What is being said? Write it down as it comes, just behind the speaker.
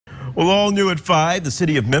Well, all new at 5, the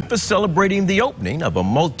city of Memphis celebrating the opening of a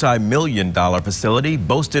multi-million-dollar facility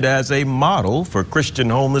boasted as a model for Christian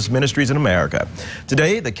homeless ministries in America.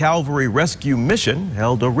 Today, the Calvary Rescue Mission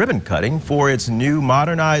held a ribbon cutting for its new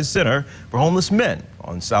modernized center for homeless men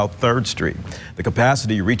on South 3rd Street. The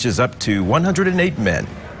capacity reaches up to 108 men.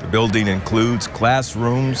 The building includes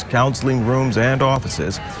classrooms, counseling rooms, and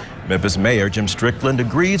offices. Memphis Mayor Jim Strickland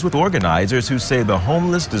agrees with organizers who say the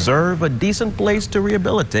homeless deserve a decent place to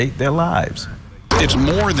rehabilitate their lives. It's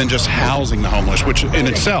more than just housing the homeless, which in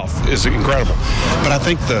itself is incredible. But I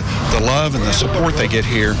think the love and the support they get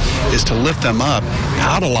here is to lift them up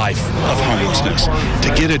out of life of homelessness,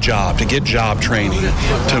 to get a job, to get job training,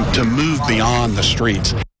 to move beyond the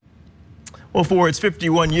streets. Well, for its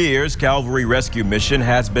 51 years, Calvary Rescue Mission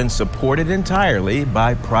has been supported entirely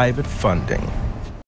by private funding.